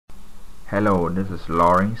Hello, this is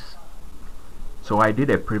Lawrence. So I did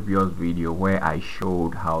a previous video where I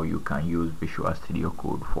showed how you can use Visual Studio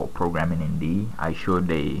Code for programming in D. I showed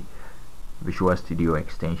the Visual Studio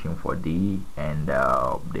extension for D and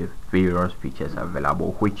the various features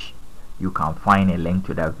available, which you can find a link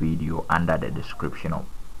to that video under the description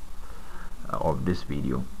of this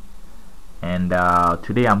video. And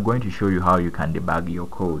today I'm going to show you how you can debug your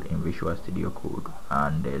code in Visual Studio Code,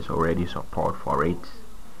 and there's already support for it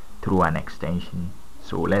through an extension.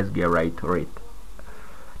 So let's get right to it.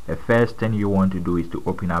 The first thing you want to do is to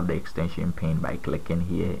open up the extension pane by clicking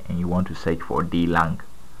here, and you want to search for dlang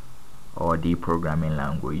or D programming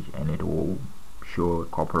language, and it will show a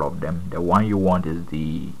couple of them. The one you want is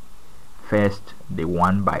the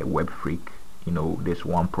one by WebFreak. You know, this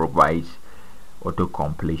one provides auto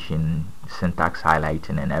completion, syntax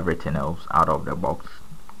highlighting, and everything else out of the box.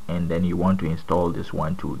 And then you want to install this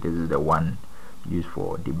one too. This is the one used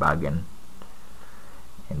for debugging.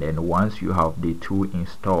 And then once you have the two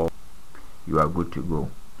installed, you are good to go.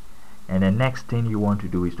 And the next thing you want to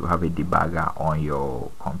do is to have a debugger on your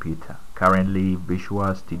computer. Currently,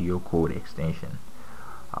 Visual Studio Code extension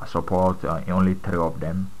support only 3 of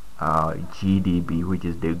them. GDB, which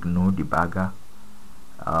is the GNU debugger.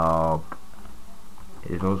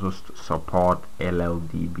 It also support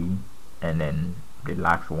LLDB, and then the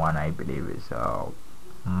last one I believe is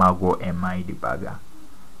Mago MI debugger.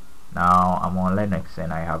 Now I'm on Linux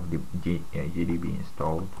and I have the GDB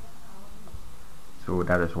installed, so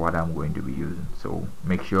that is what I'm going to be using. So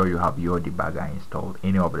make sure you have your debugger installed,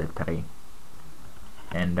 any of the 3.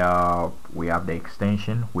 And we have the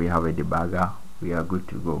extension, we have a debugger, we are good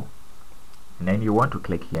to go. And then you want to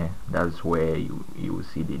click here. That's where you will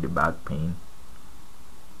see the debug pane,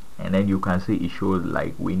 and then you can see it shows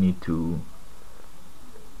like we need to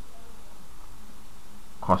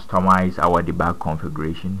customize our debug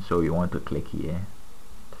configuration. So you want to click here,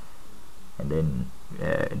 and then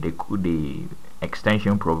the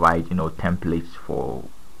extension provides templates for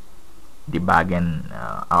debugging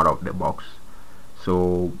out of the box.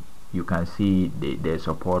 So you can see the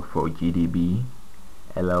support for GDB,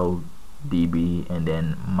 LLDB, and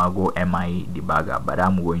then Mago MI debugger, but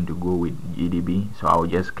I'm going to go with GDB, so I'll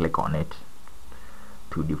just click on it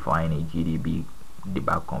to define a GDB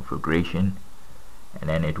debug configuration, and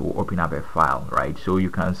then it will open up a file, right? So you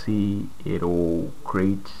can see it will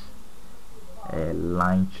create a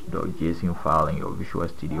launch.json file in your Visual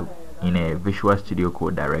Studio, in a Visual Studio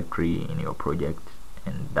Code directory in your project,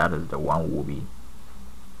 and that is the one will be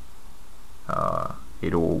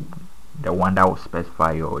the one that will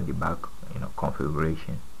specify your debug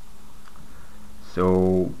configuration.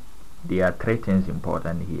 So there are 3 things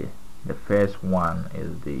important here. The first one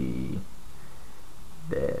is the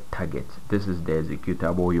target. This is the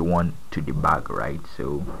executable you want to debug, right?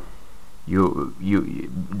 So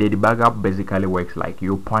the debugger basically works like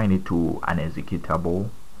you point it to an executable,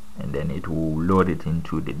 and then it will load it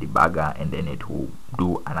into the debugger, and then it will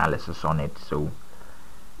do analysis on it. So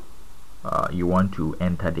you want to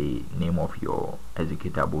enter the name of your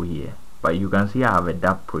executable here, but you can see I have a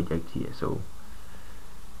DApp project here, so,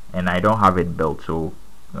 and I don't have it built, so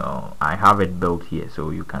I have it built here. So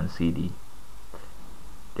you can see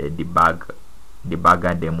the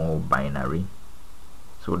debugger demo binary.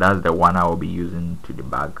 So that's the one I will be using to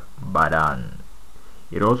debug, but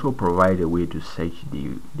it also provides a way to search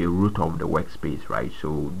the root of the workspace, right?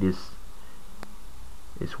 So this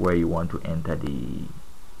is where you want to enter the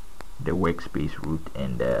workspace root,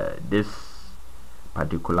 and this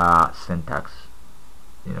particular syntax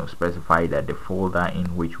specify that the folder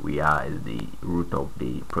in which we are is the root of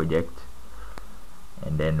the project,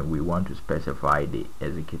 and then we want to specify the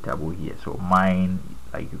executable here. So mine,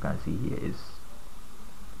 like you can see here, is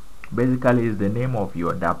basically is the name of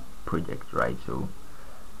your DApp project, right? So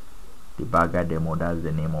debugger demo, that's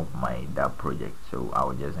the name of my DApp project. So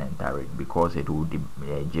I'll just enter it because it will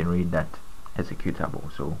generate that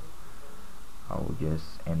executable. So I'll just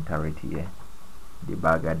enter it here,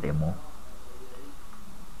 debugger demo,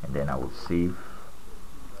 and then I will save,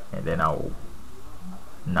 and then I will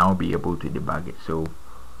now be able to debug it. So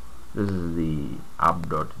this is the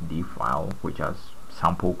app.d file, which has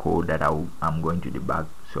sample code that I'm going to debug.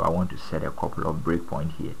 So I want to set a couple of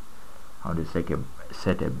breakpoint here. I want to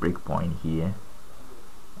set a breakpoint here,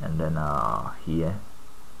 and then here,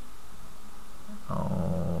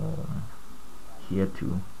 here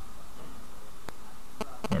too,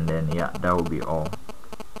 and then yeah, that will be all.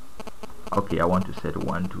 Okay, I want to set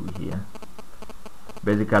 1, 2 here.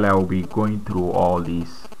 Basically I will be going through all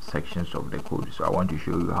these sections of the code, so I want to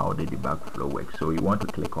show you how the debug flow works. So you want to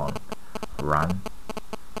click on run,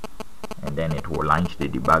 and then it will launch the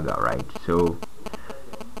debugger, right? So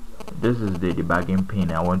this is the debugging pane.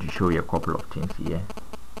 I want to show you a couple of things here.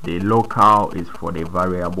 The local is for the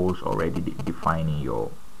variables already defined in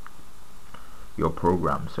your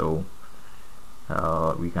program. So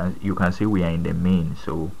you can see we are in the main,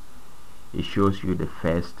 so it shows you the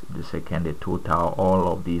first, the second, the total. All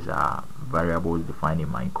of these are variables defined in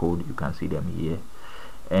my code. You can see them here,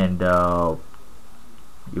 and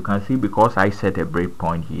you can see because I set a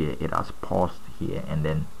breakpoint here, it has paused here, and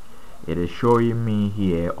then it is showing me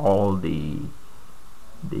here all the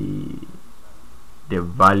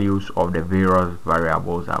values of the various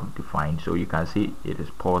variables I've defined. So you can see it is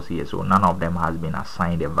paused here, so none of them has been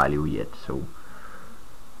assigned a value yet. So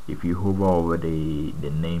if you hover over the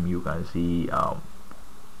name, you can see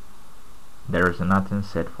there is nothing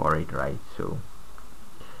set for it, right? So,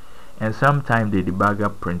 and sometimes the debugger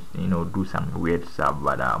prints, do some weird stuff,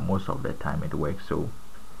 but most of the time it works. So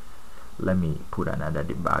let me put another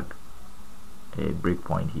debug a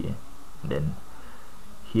breakpoint here. Then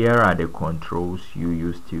here are the controls you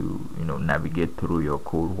use to navigate through your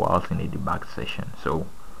code whilst in a debug session. So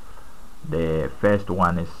the first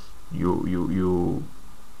one is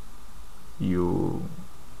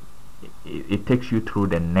it takes you through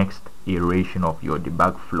the next iteration of your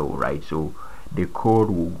debug flow, right? So the code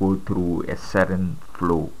will go through a certain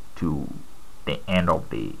flow to the end of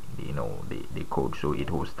the code. So it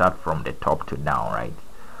will start from the top to down, right?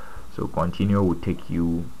 So continue will take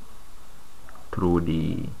you through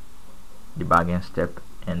the debugging step,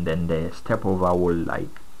 and then the step over will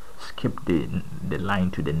like skip the line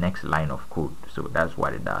to the next line of code. So that's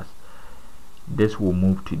what it does. This will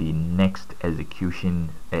move to the next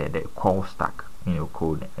execution, the call stack in your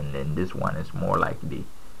code, and then this one is more like the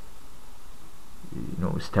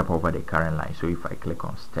step over the current line. So if I click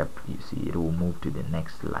on step, you see it will move to the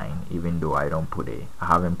next line, even though I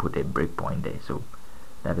haven't put a breakpoint there. So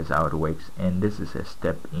that is how it works. And this is a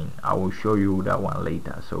step in. I will show you that one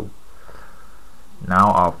later. So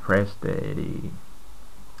now I'll press the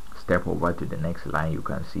step over to the next line. You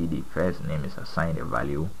can see the first name is assigned a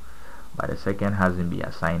value, but the second hasn't been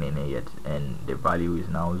assigned in it yet, and the value is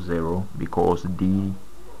now 0 because the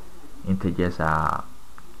integers are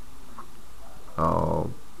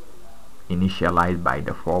initialized by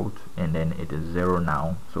default, and then it is 0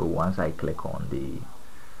 now. So once I click on the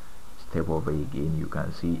step over again, you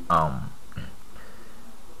can see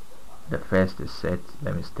the first is set.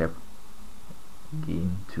 Let me step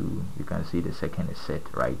again to, you can see the second is set,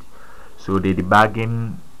 right? So the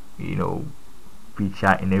debugging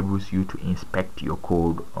feature enables you to inspect your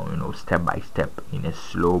code step by step in a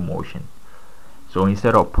slow motion. So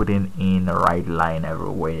instead of putting in the right line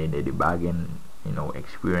everywhere, the debugging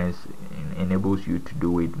experience enables you to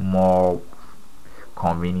do it more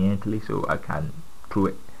conveniently. So I can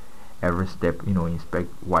through every step inspect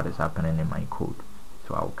what is happening in my code.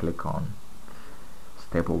 So I'll click on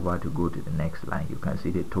step over to go to the next line. You can see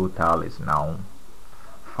the total is now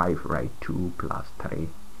 5, right? 2 plus 3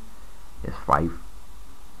 is 5,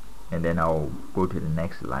 and then I'll go to the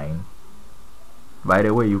next line. By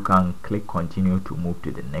the way, you can click continue to move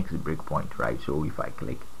to the next breakpoint, right? So if I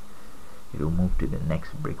click, it will move to the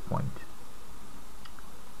next breakpoint,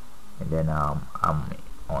 and then I'm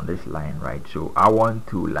on this line, right? So I want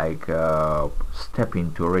to like step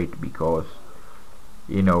into it because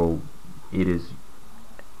it is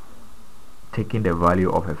taking the value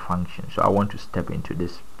of a function. So I want to step into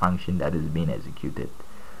this function that is being executed.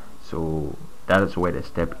 So that is where the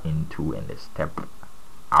step into and the step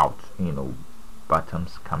out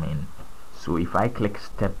buttons come in. So if I click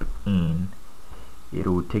step in, it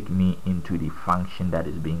will take me into the function that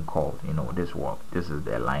is being called. This is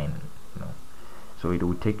the line. So it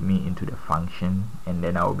will take me into the function, and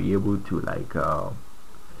then I'll be able to like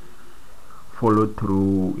follow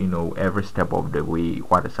through every step of the way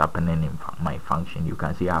what is happening in my function. You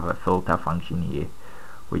can see I have a filter function here,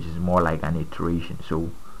 which is more like an iteration.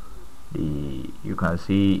 So you can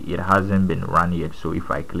see it hasn't been run yet. So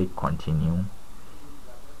if I click continue,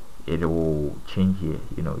 it will change here.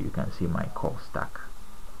 You can see my call stack.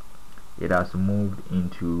 It has moved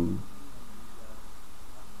into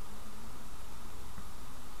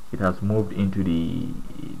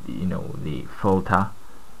the filter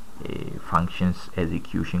functions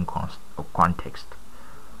execution context.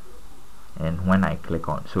 And when I click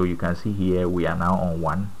on, so you can see here we are now on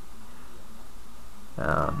one,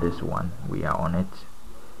 this one, we are on it.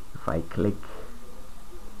 If I click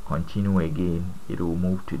continue again, it will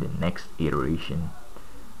move to the next iteration,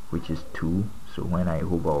 which is 2. So when I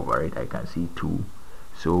hover over it, I can see 2.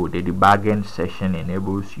 So the debugging session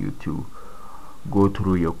enables you to go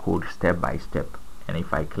through your code step by step and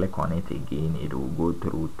if I click on it again, it will go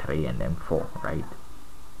through 3 and then 4, right?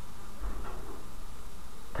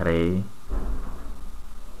 3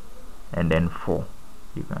 and then 4.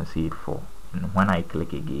 You can see it 4, and when I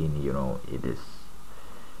click again, you know, it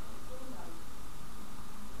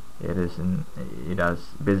has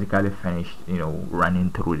basically finished, you know,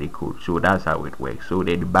 running through the code. So that's how it works. So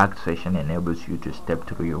the debug session enables you to step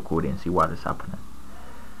through your code and see what is happening.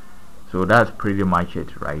 So that's pretty much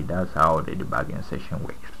it, right? That's how the debugging session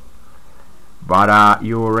works. But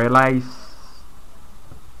you realize,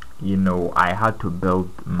 you know, I had to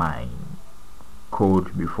build my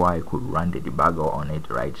code before I could run the debugger on it,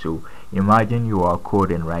 right? So imagine you are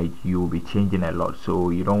coding, right? You'll be changing a lot, so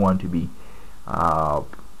you don't want to be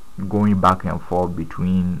going back and forth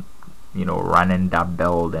between, you know, running that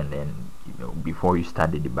build and then, you know, before you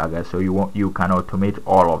start the debugger. So you can automate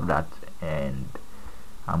all of that, and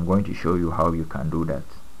I'm going to show you how you can do that.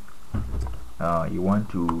 You want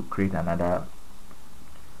to create another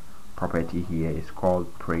property here. It's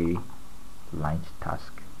called pre-launch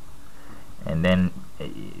task, and then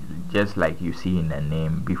just like you see in the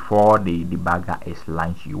name, before the debugger is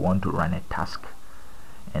launched, you want to run a task.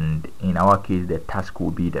 And in our case, the task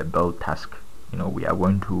will be the build task. You know, we are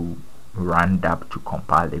going to run that to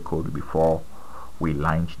compile the code before we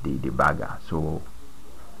launch the debugger. So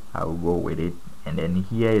I will go with it, and then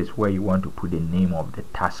here is where you want to put the name of the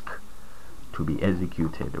task to be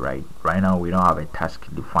executed, right? Right now we don't have a task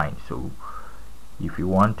defined, so if you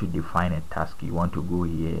want to define a task, you want to go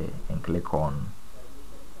here and click on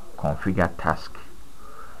configure task.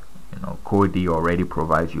 You know, Code already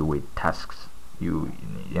provides you with tasks, you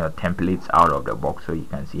know, templates out of the box. So you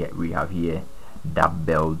can see we have here dub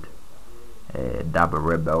build, dub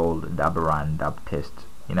rebuild, dub run, dub test.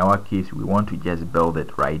 In our case, we want to just build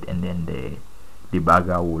it, right? And then the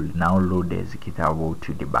debugger will now load the executable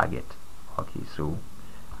to debug it. Okay, so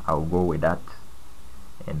I'll go with that,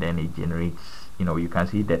 and then it generates, you know, you can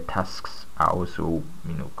see the tasks are also,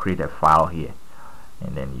 you know, create a file here,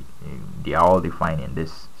 and then they are all defined in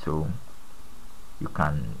this, so you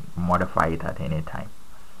can modify it at any time.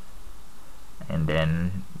 And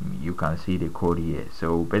then you can see the code here.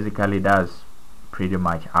 So basically that's pretty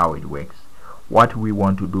much how it works. What we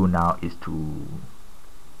want to do now is to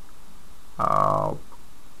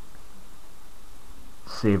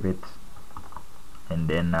save it, and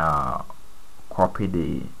then copy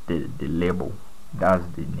the label. That's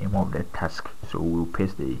the name of the task, so we'll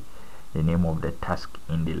paste the name of the task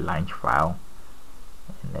in the launch file,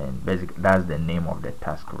 and then basically that's the name of the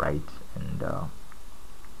task, right? And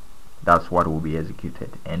that's what will be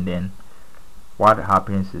executed. And then what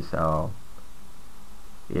happens is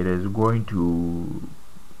it is going to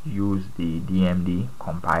use the DMD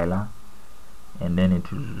compiler, and then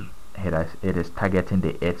it is targeting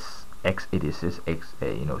the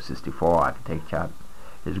x86 64 architecture.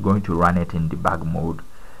 It's going to run it in debug mode.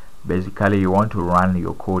 Basically, you want to run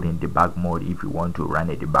your code in debug mode if you want to run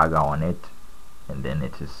a debugger on it, and then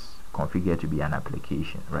it is configured to be an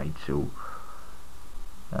application, right? So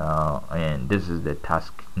and this is the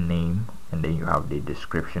task name, and then you have the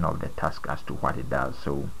description of the task as to what it does.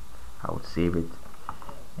 So I will save it,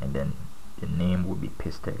 and then the name will be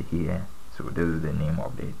pasted here. So this is the name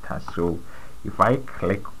of the task. So if I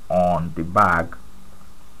click on debug,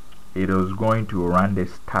 it is going to run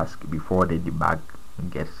this task before the debug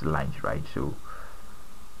gets launched, right? So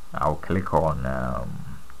I'll click on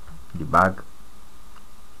debug.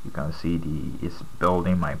 You can see it's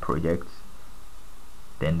building my project,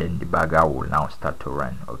 then the debugger will now start to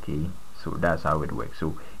run. Okay, so that's how it works.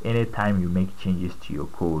 So anytime you make changes to your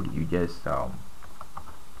code, you just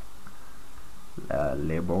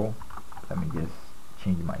label. Let me just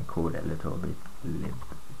change my code a little bit.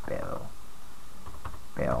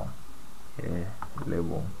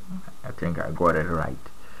 Label. I think I got it right.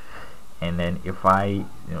 And then if I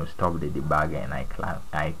stop the debugger and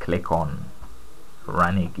I click on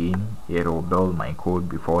run again, it will build my code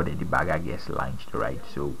before the debugger gets launched, right?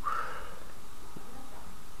 So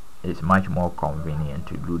it's much more convenient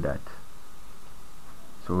to do that.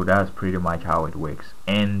 So that's pretty much how it works.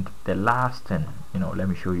 And the last thing, let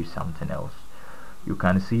me show you something else. You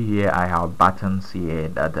can see here I have buttons here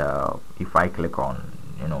that if I click on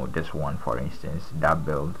this one, for instance, that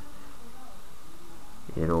build,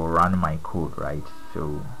 it will run my code, right?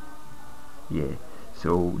 So yeah,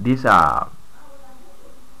 so these are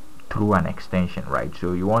through an extension, right?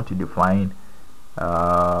 So you want to define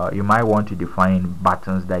you might want to define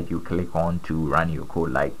buttons that you click on to run your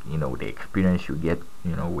code, like the experience you get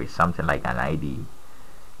with something like an ID.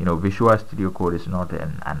 Visual Studio Code is not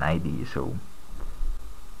an ID, so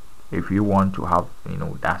if you want to have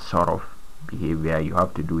that sort of behavior, you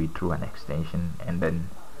have to do it through an extension, and then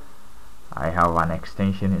I have an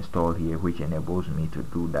extension installed here which enables me to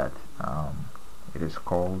do that. It is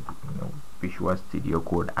called Visual Studio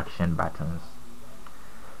Code Action Buttons.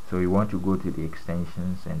 So you want to go to the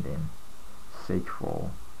extensions and then search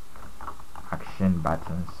for action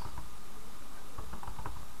buttons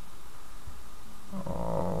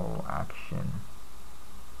or action.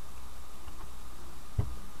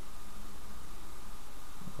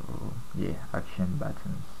 Yeah, action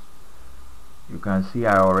buttons. You can see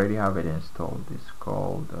I already have it installed. It's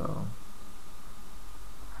called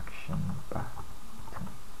action button.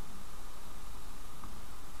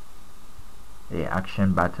 Yeah,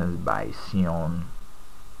 action buttons by Sion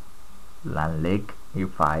Lanleg,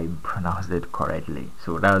 if I pronounced it correctly.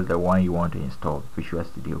 So that's the one you want to install, Visual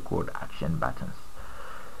Studio Code Action Buttons.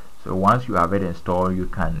 So once you have it installed, you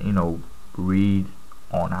can read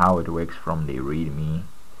on how it works from the Readme.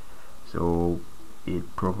 So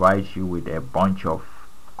it provides you with a bunch of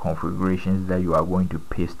configurations that you are going to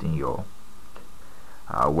paste in your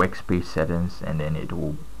workspace settings, and then it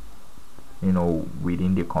will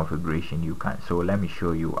within the configuration you can. So let me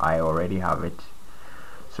show you. I already have it.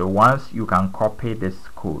 So once you can copy this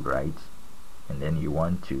code, right, and then you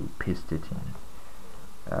want to paste it in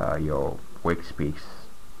your workspace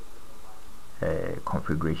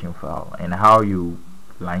configuration file. And how you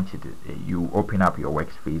launch it, you open up your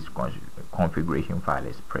workspace configuration file,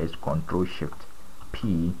 is press Ctrl Shift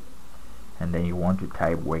P, and then you want to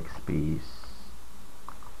type workspace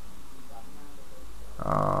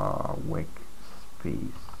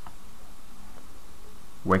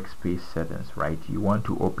workspace settings, right? You want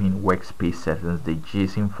to open workspace settings, the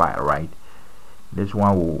JSON file, right? This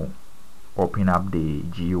one will open up the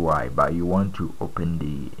GUI, but you want to open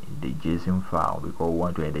the JSON file because we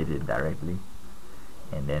want to edit it directly.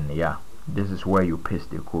 And then yeah, this is where you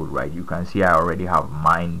paste the code, right? You can see I already have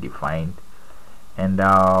mine defined, and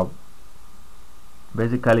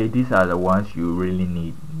basically these are the ones you really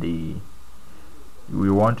need. We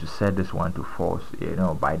want to set this one to false.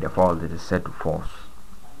 By default it is set to false.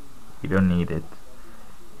 You don't need it.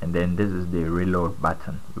 And then this is the reload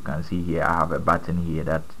button. You can see here I have a button here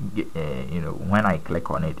that when I click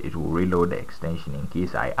on it, it will reload the extension in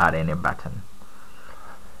case I add any button.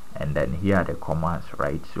 And then here are the commands,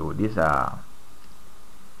 right? So these are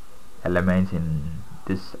elements in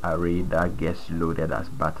this array that gets loaded as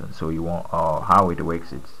buttons. So you want how it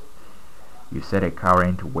works, it's you set a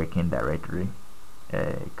current working directory,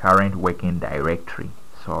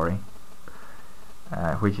 sorry,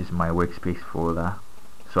 which is my workspace folder.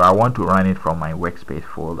 So I want to run it from my workspace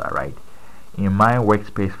folder, right? In my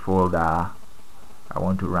workspace folder, I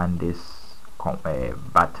want to run this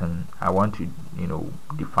button. I want to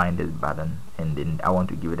define this button, and then I want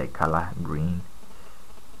to give it a color green.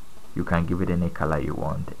 You can give it any color you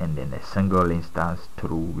want, and then a single instance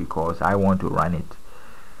true because I want to run it.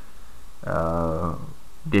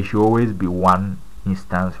 There should always be one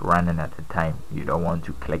instance running at a time. You don't want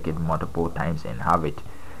to click it multiple times and have it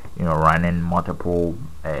running multiple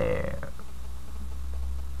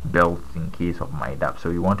builds in case of my DAP. So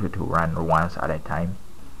you want it to run once at a time,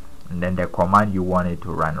 and then the command you want it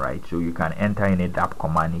to run, right? So you can enter any DAP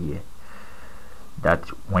command here that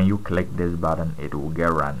when you click this button it will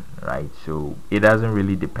get run, right? So it doesn't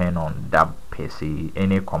really depend on DAP per se.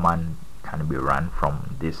 Any command can be run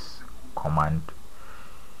from this command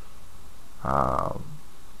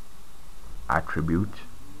attribute.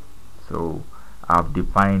 So I've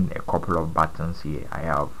defined a couple of buttons here. I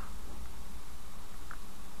have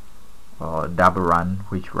dab run,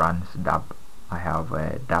 which runs dab. I have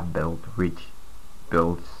dab build, which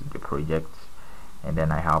builds the project, and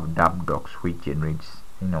then I have dab docs, which generates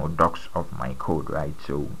docs of my code, right?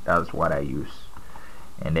 So that's what I use.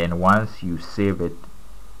 And then once you save it,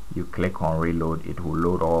 you click on reload, it will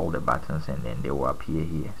load all the buttons and then they will appear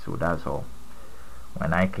here. So that's all.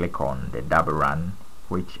 When I click on the dab run,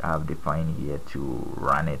 which I've defined here to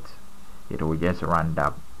run it, it will just run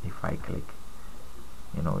dab. If I click,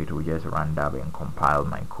 it will just run dab and compile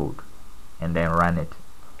my code and then run it.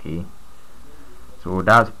 Okay, so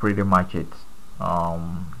that's pretty much it.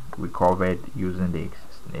 We covered using the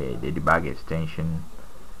debug extension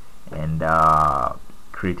and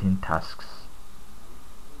creating tasks,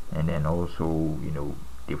 and then also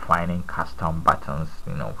defining custom buttons,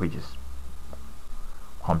 which is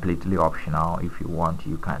completely optional. If you want,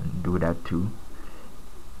 you can do that too,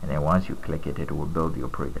 and then once you click it, it will build your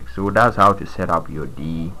project. So that's how to set up your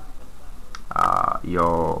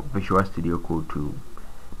Visual Studio Code to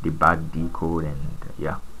debug, decode, and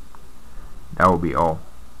yeah, that will be all.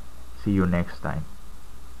 See you next time.